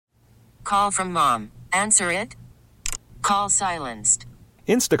call from mom. Answer it. Call silenced.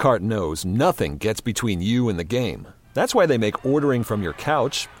 Instacart knows nothing gets between you and the game. That's why they make ordering from your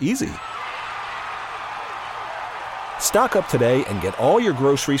couch easy. Stock up today and get all your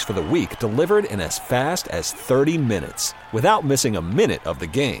groceries for the week delivered in as fast as 30 minutes without missing a minute of the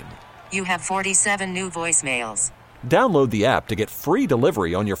game. You have 47 new voicemails. Download the app to get free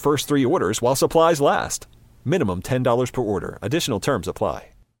delivery on your first 3 orders while supplies last. Minimum $10 per order. Additional terms apply.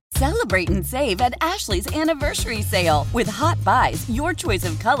 Celebrate and save at Ashley's Anniversary Sale. With Hot Buys, your choice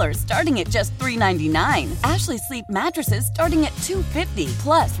of colors starting at just $3.99. Ashley Sleep mattresses starting at $2.50.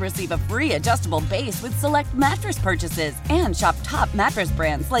 Plus, receive a free adjustable base with select mattress purchases. And shop top mattress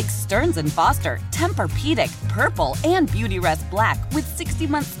brands like Stearns & Foster, Tempur-Pedic, Purple, and Beautyrest Black with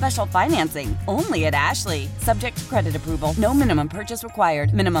 60-month special financing. Only at Ashley. Subject to credit approval. No minimum purchase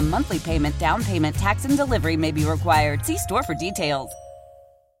required. Minimum monthly payment, down payment, tax, and delivery may be required. See store for details.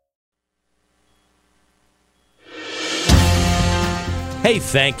 Hey,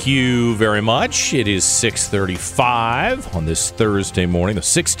 thank you very much. It is 6:35 on this Thursday morning, the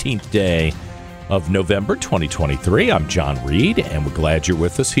 16th day of November 2023. I'm John Reed, and we're glad you're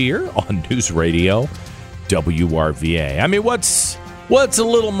with us here on News Radio WRVA. I mean, what's a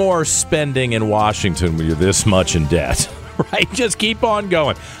little more spending in Washington when you're this much in debt, right? Just keep on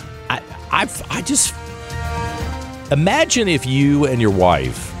going. I just imagine if you and your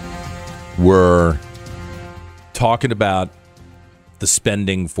wife were talking about the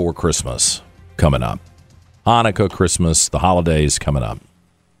spending for Christmas coming up. Hanukkah, Christmas, the holidays coming up.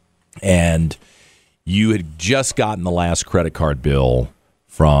 And you had just gotten the last credit card bill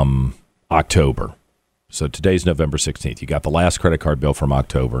from October. So today's November 16th. You got the last credit card bill from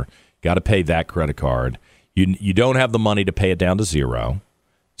October. Got to pay that credit card. You don't have the money to pay it down to zero.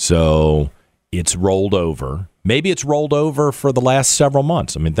 So it's rolled over. Maybe it's rolled over for the last several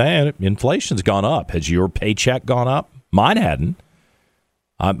months. I mean, inflation's gone up. Has your paycheck gone up? Mine hadn't.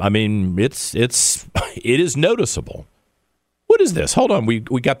 I mean, it is noticeable. What is this? Hold on. We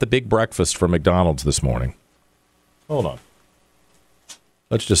got the big breakfast from McDonald's this morning. Hold on.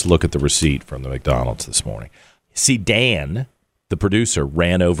 Let's just look at the receipt from the McDonald's this morning. See, Dan, the producer,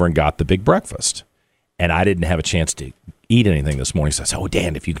 ran over and got the big breakfast. And I didn't have a chance to eat anything this morning. So I said, "Oh,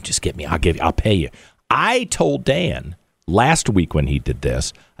 Dan, if you can just get me, I'll pay you." I told Dan last week when he did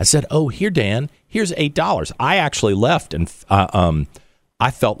this, I said, "Oh, here, Dan, here's $8. I actually left and I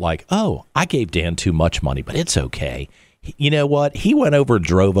felt like, oh, I gave Dan too much money, but it's okay. You know what? He went over,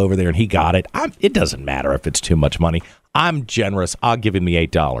 drove over there, and he got it. It doesn't matter if it's too much money. I'm generous. I'll give him the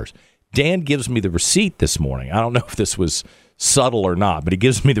 $8. Dan gives me the receipt this morning. I don't know if this was subtle or not, but he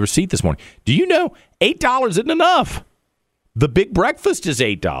gives me the receipt this morning. Do you know $8 isn't enough? The big breakfast is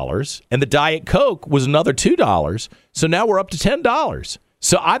 $8, and the Diet Coke was another $2. So now we're up to $10.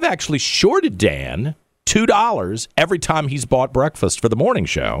 So I've actually shorted Dan $2 every time he's bought breakfast for the morning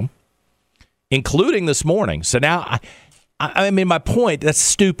show, including this morning. So now, I mean, my point, that's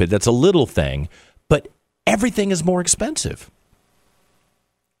stupid. That's a little thing, but everything is more expensive.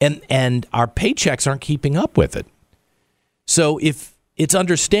 And our paychecks aren't keeping up with it. So if it's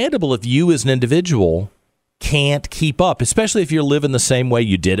understandable if you as an individual can't keep up, especially if you're living the same way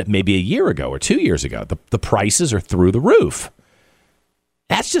you did it maybe a year ago or 2 years ago. The prices are through the roof.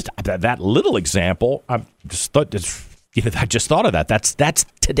 That's just that little example. I just thought of that. That's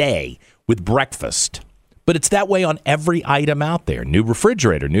today with breakfast. But it's that way on every item out there. New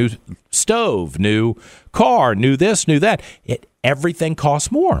refrigerator, new stove, new car, new this, new that. Everything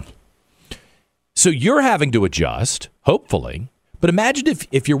costs more. So you're having to adjust, hopefully. But imagine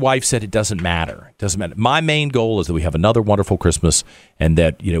if your wife said it doesn't matter. It doesn't matter. My main goal is that we have another wonderful Christmas and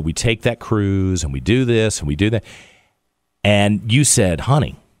that, we take that cruise and we do this and we do that. And you said,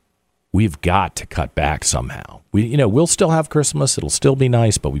 honey, we've got to cut back somehow. We'll still have Christmas. It'll still be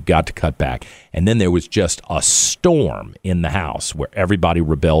nice, but we've got to cut back. And then there was just a storm in the house where everybody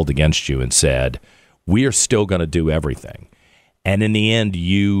rebelled against you and said, we are still going to do everything. And in the end,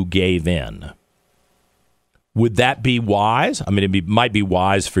 you gave in. Would that be wise? I mean, it might be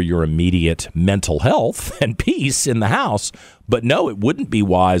wise for your immediate mental health and peace in the house, but no, it wouldn't be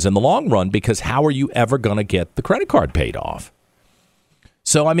wise in the long run because how are you ever going to get the credit card paid off?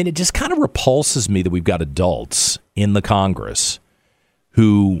 So, I mean, it just kind of repulses me that we've got adults in the Congress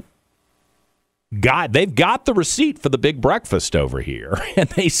who they've got the receipt for the big breakfast over here, and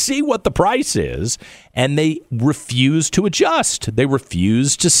they see what the price is, and they refuse to adjust. They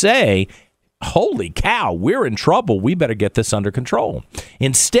refuse to say, holy cow, we're in trouble. We better get this under control.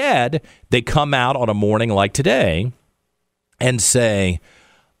 Instead, they come out on a morning like today and say,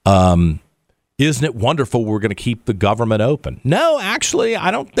 Isn't it wonderful we're going to keep the government open? No, actually,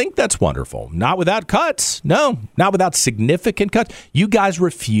 I don't think that's wonderful. Not without cuts. No, not without significant cuts. You guys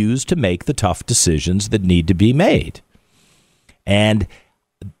refuse to make the tough decisions that need to be made. And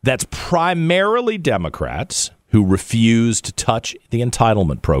that's primarily Democrats who refuse to touch the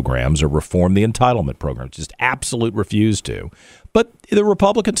entitlement programs or reform the entitlement programs. Just absolute refuse to. But the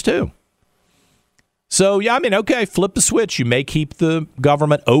Republicans, too. So, yeah, I mean, okay, flip the switch. You may keep the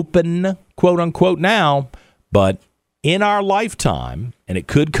government open, quote unquote, now, but in our lifetime, and it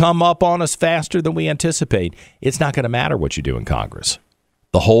could come up on us faster than we anticipate, it's not going to matter what you do in Congress.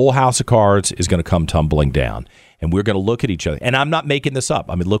 The whole house of cards is going to come tumbling down, and we're going to look at each other. And I'm not making this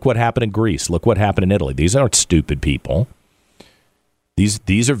up. I mean, look what happened in Greece. Look what happened in Italy. These aren't stupid people.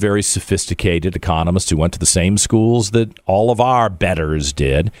 These are very sophisticated economists who went to the same schools that all of our betters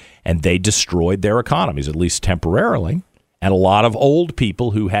did, and they destroyed their economies, at least temporarily. And a lot of old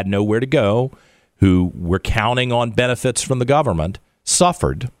people who had nowhere to go, who were counting on benefits from the government,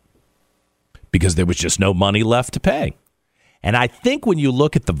 suffered because there was just no money left to pay. And I think when you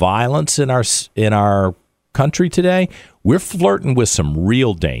look at the violence in our country today, we're flirting with some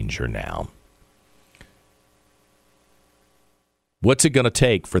real danger now. What's it going to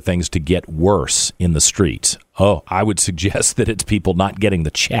take for things to get worse in the streets? Oh, I would suggest that it's people not getting the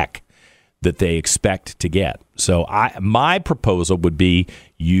check that they expect to get. So my proposal would be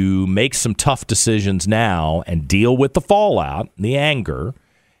you make some tough decisions now and deal with the fallout, the anger,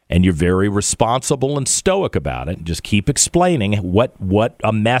 and you're very responsible and stoic about it. Just keep explaining what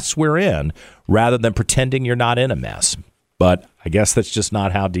a mess we're in rather than pretending you're not in a mess. But I guess that's just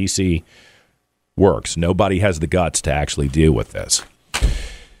not how D.C. works. Nobody has the guts to actually deal with this.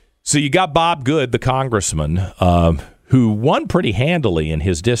 So you got Bob Good, the congressman, who won pretty handily in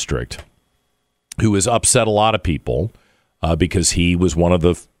his district, who has upset a lot of people because he was one of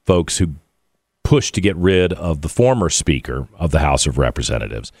the folks who pushed to get rid of the former Speaker of the House of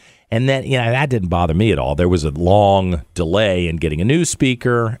Representatives. And then, that didn't bother me at all. There was a long delay in getting a new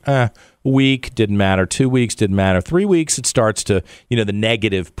Speaker. A week, didn't matter. 2 weeks, didn't matter. 3 weeks, it starts to, the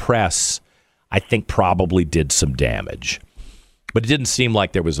negative press, I think, probably did some damage. But it didn't seem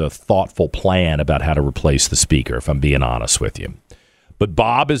like there was a thoughtful plan about how to replace the Speaker, if I'm being honest with you. But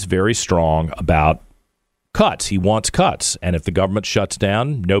Bob is very strong about cuts. He wants cuts. And if the government shuts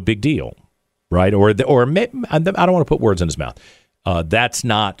down, no big deal, right? Or I don't want to put words in his mouth. That's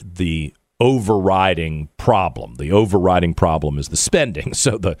not the overriding problem. The overriding problem is the spending.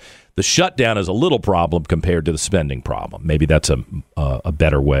 So the shutdown is a little problem compared to the spending problem. Maybe that's a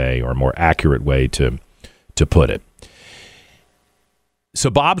better way or a more accurate way to put it. So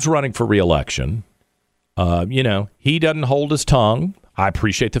Bob's running for re-election. He doesn't hold his tongue. I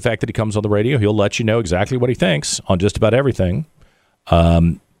appreciate the fact that he comes on the radio. He'll let you know exactly what he thinks on just about everything.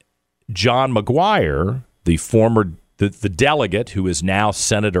 John McGuire, the delegate who is now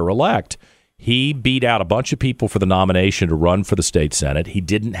Senator-elect, he beat out a bunch of people for the nomination to run for the state Senate. He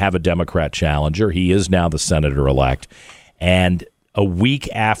didn't have a Democrat challenger. He is now the Senator-elect. And a week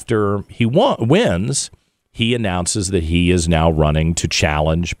after he wins, he announces that he is now running to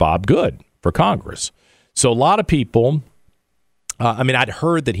challenge Bob Good for Congress. So a lot of people, I'd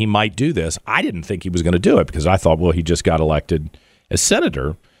heard that he might do this. I didn't think he was going to do it because I thought, well, he just got elected as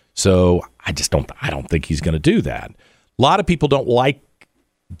senator. So I don't think he's going to do that. A lot of people don't like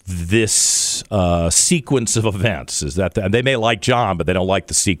this sequence of events. Is that they may like John, but they don't like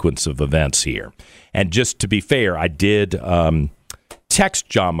the sequence of events here. And just to be fair, I did text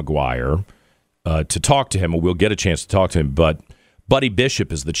John McGuire to talk to him, and we'll get a chance to talk to him. But Buddy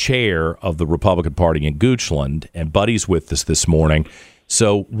Bishop is the chair of the Republican Party in Goochland, and Buddy's with us this morning.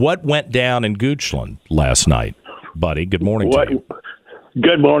 So what went down in Goochland last night? Buddy, good morning to you.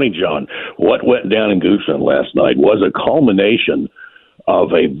 Good morning, John. What went down in Goochland last night was a culmination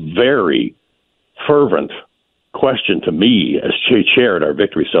of a very fervent question to me as chair at our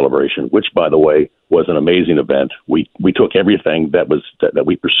victory celebration, which, by the way, was an amazing event. We took everything that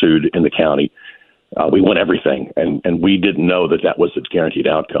we pursued in the county. We won everything, and we didn't know that was the guaranteed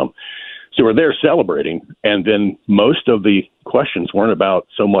outcome. So we're there celebrating, and then most of the questions weren't about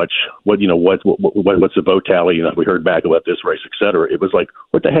so much what's the vote tally. We heard back about this race, et cetera. It was like,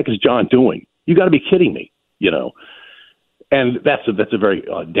 what the heck is John doing? You got to be kidding me, And that's a very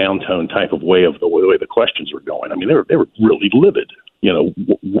downtone type of way of the way the questions were going. I mean, they were really livid.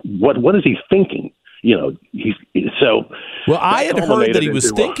 What is he thinking? Well, I had heard that he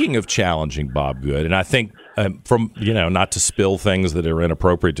was thinking of challenging Bob Good, and I think from not to spill things that are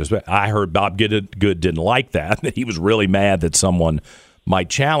inappropriate to say, I heard Bob Good didn't like that he was really mad that someone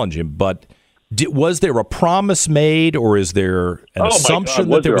might challenge him. But Was there a promise made, or is there an assumption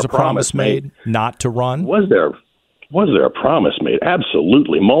that there was a promise made not to run? Was there a promise made?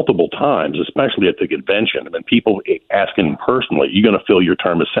 Absolutely, multiple times, especially at the convention. I mean, people asking him personally, "You going to fill your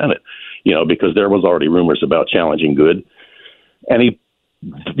term as Senate?" Because there was already rumors about challenging Good, and he,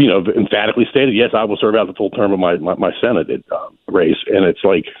 emphatically stated, "Yes, I will serve out the full term of my Senate race." And it's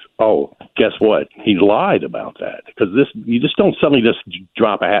like, oh, guess what? He lied about that, because you just don't suddenly just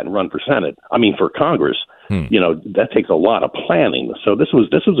drop a hat and run for Senate. I mean, for Congress, that takes a lot of planning. So this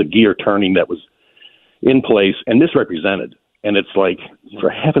was a gear turning that was in place and misrepresented. And it's like, for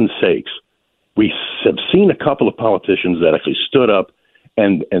heaven's sakes, we have seen a couple of politicians that actually stood up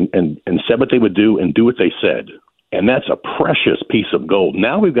and said what they would do and do what they said. And that's a precious piece of gold.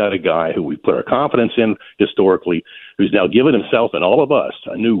 Now we've got a guy who we put our confidence in historically, who's now given himself and all of us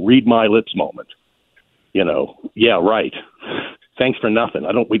a new read my lips moment. Yeah, right. Thanks for nothing.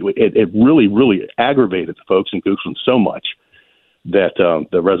 It really, really aggravated the folks in Goochland so much that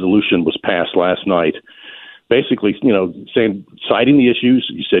the resolution was passed last night, basically, citing the issues.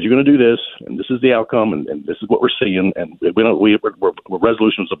 You said you're going to do this, and this is the outcome, and this is what we're seeing, and we're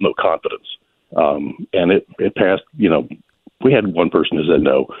resolutions of no confidence. And it passed. We had one person who said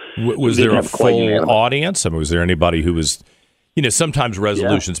no. Was there a full audience? I mean, was there anybody who was? Sometimes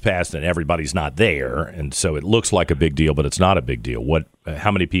resolutions passed and everybody's not there, and so it looks like a big deal, but it's not a big deal.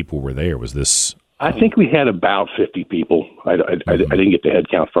 How many people were there? Was this? I think we had about 50 people. I didn't get the head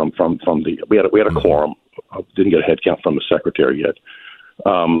count from the. We had a quorum. I didn't get a head count from the secretary yet,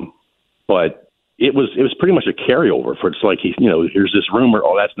 but it was pretty much a carryover. For it's like here's this rumor.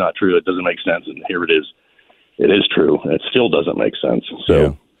 Oh, that's not true. It doesn't make sense. And here it is. It is true. It still doesn't make sense. So.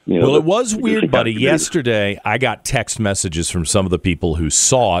 Yeah. Well, it was weird, buddy. Yesterday, I got text messages from some of the people who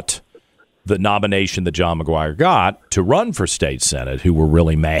sought the nomination that John McGuire got to run for state senate, who were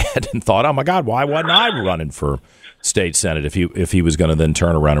really mad and thought, "Oh my God, why wasn't I running for state senate if he was going to then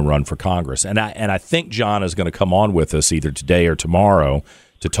turn around and run for Congress?" And I think John is going to come on with us either today or tomorrow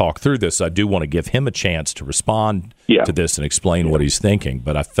to talk through this. I do want to give him a chance to respond to this and explain what he's thinking.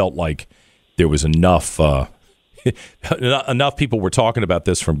 But I felt like there was enough. Enough people were talking about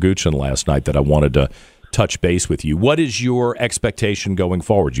this from Goochland last night that I wanted to touch base with you. What is your expectation going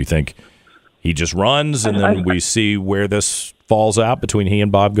forward? Do you think he just runs and then we see where this falls out between he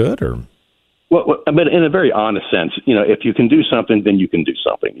and Bob Good? Or? Well, but in a very honest sense, if you can do something, then you can do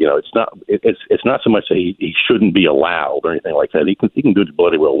something. It's not so much that he shouldn't be allowed or anything like that. He can do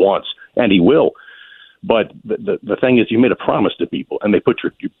what he wants, and he will. But the thing is, you made a promise to people, and they put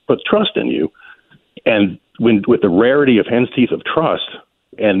trust in you. And with the rarity of hen's teeth of trust,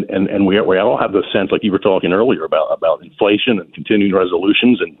 and we all have the sense, like you were talking earlier about inflation and continuing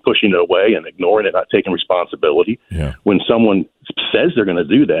resolutions and pushing it away and ignoring it, not taking responsibility. Yeah. When someone says they're going to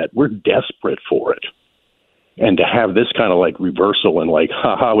do that, we're desperate for it. And to have this kind of like reversal and like,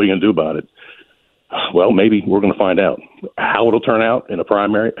 what are you going to do about it? Well, maybe we're going to find out. How it'll turn out in a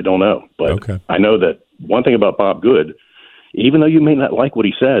primary, I don't know. But I know that one thing about Bob Good, even though you may not like what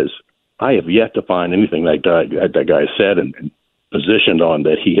he says, I have yet to find anything that guy said and positioned on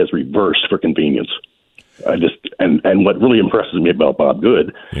that he has reversed for convenience. And what really impresses me about Bob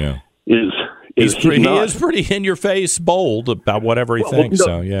Good is he is pretty in your face, bold about whatever he thinks.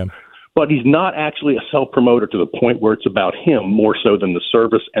 But he's not actually a self-promoter to the point where it's about him more so than the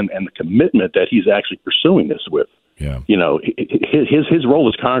service and the commitment that he's actually pursuing this with. Yeah. His role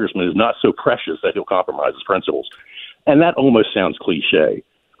as congressman is not so precious that he'll compromise his principles. And that almost sounds cliche.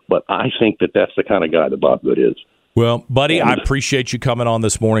 But I think that's the kind of guy that Bob Good is. Well, buddy, I appreciate you coming on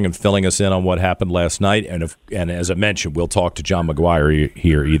this morning and filling us in on what happened last night. And as I mentioned, we'll talk to John McGuire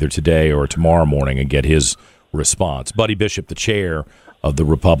here either today or tomorrow morning and get his response. Buddy Bishop, the chair of the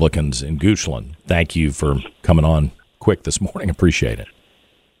Republicans in Goochland, thank you for coming on quick this morning. Appreciate it.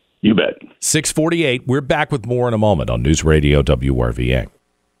 You bet. 6:48. We're back with more in a moment on News Radio WRVA.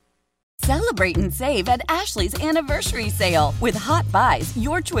 Celebrate and save at Ashley's Anniversary Sale. With Hot Buys,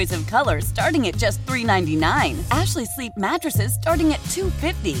 your choice of colors starting at just $3.99. Ashley Sleep mattresses starting at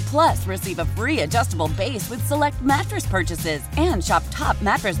 $2.50. Plus, receive a free adjustable base with select mattress purchases. And shop top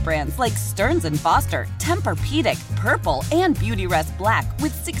mattress brands like Stearns & Foster, Tempur-Pedic, Purple, and Beautyrest Black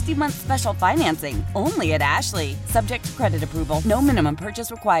with 60-month special financing. Only at Ashley. Subject to credit approval. No minimum purchase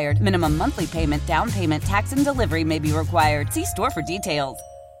required. Minimum monthly payment, down payment, tax, and delivery may be required. See store for details.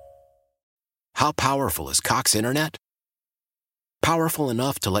 How powerful is Cox Internet? Powerful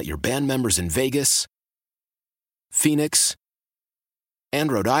enough to let your band members in Vegas, Phoenix,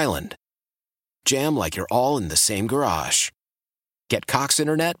 and Rhode Island jam like you're all in the same garage. Get Cox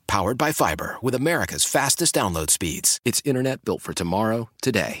Internet powered by fiber with America's fastest download speeds. It's internet built for tomorrow,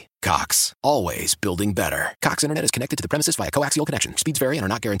 today. Cox, always building better. Cox Internet is connected to the premises via coaxial connection. Speeds vary and are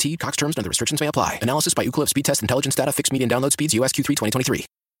not guaranteed. Cox terms and other restrictions may apply. Analysis by Ookla Speed Test Intelligence Data. Fixed median download speeds. US Q3 2023.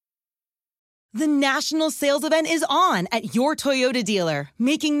 The national sales event is on at your Toyota dealer,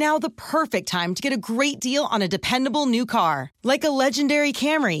 making now the perfect time to get a great deal on a dependable new car. Like a legendary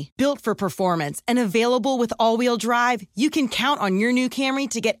Camry, built for performance and available with all-wheel drive, you can count on your new Camry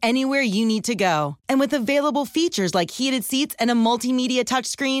to get anywhere you need to go. And with available features like heated seats and a multimedia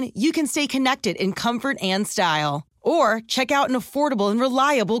touchscreen, you can stay connected in comfort and style. Or check out an affordable and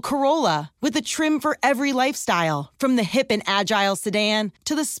reliable Corolla with a trim for every lifestyle. From the hip and agile sedan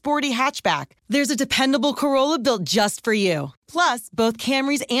to the sporty hatchback, there's a dependable Corolla built just for you. Plus, both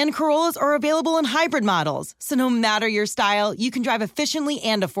Camrys and Corollas are available in hybrid models, so no matter your style, you can drive efficiently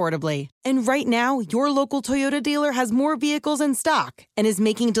and affordably. And right now, your local Toyota dealer has more vehicles in stock and is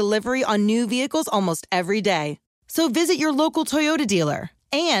making delivery on new vehicles almost every day. So visit your local Toyota dealer.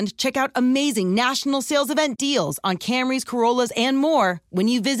 And check out amazing national sales event deals on Camrys, Corollas, and more when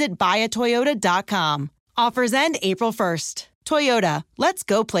you visit buyatoyota.com. Offers end April 1st. Toyota, let's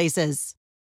go places.